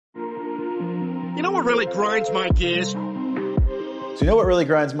You know what really grinds my gears? So you know what really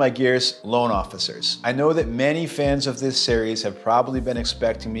grinds my gears? Loan officers. I know that many fans of this series have probably been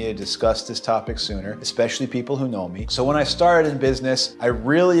expecting me to discuss this topic sooner, especially people who know me. So when I started in business, I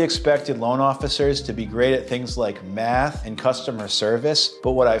really expected loan officers to be great at things like math and customer service.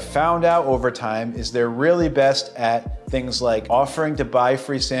 But what I've found out over time is they're really best at things like offering to buy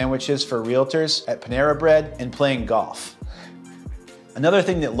free sandwiches for realtors at Panera Bread and playing golf. Another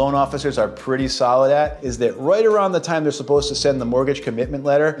thing that loan officers are pretty solid at is that right around the time they're supposed to send the mortgage commitment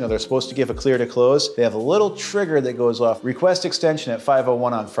letter, they're supposed to give a clear to close, they have a little trigger that goes off, request extension at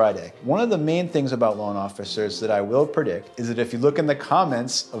 5:01 on Friday. One of the main things about loan officers that I will predict is that if you look in the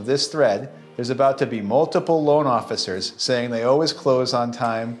comments of this thread, there's about to be multiple loan officers saying they always close on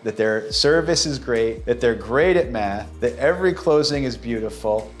time, that their service is great, that they're great at math, that every closing is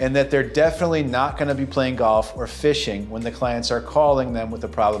beautiful, and that they're definitely not going to be playing golf or fishing when the clients are calling them with a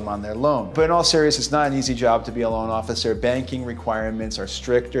problem on their loan. But in all seriousness, it's not an easy job to be a loan officer. Banking requirements are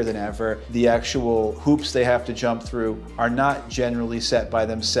stricter than ever. The actual hoops they have to jump through are not generally set by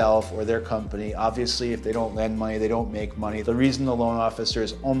themselves or their company. Obviously, if they don't lend money, they don't make money. The reason the loan officer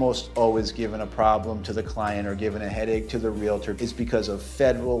is almost always given a problem to the client or given a headache to the realtor is because of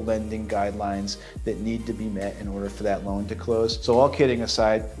federal lending guidelines that need to be met in order for that loan to close. So all kidding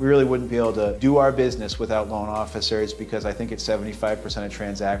aside, we really wouldn't be able to do our business without loan officers, because I think it's 75% of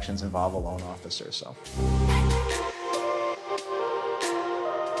transactions involve a loan officer. So.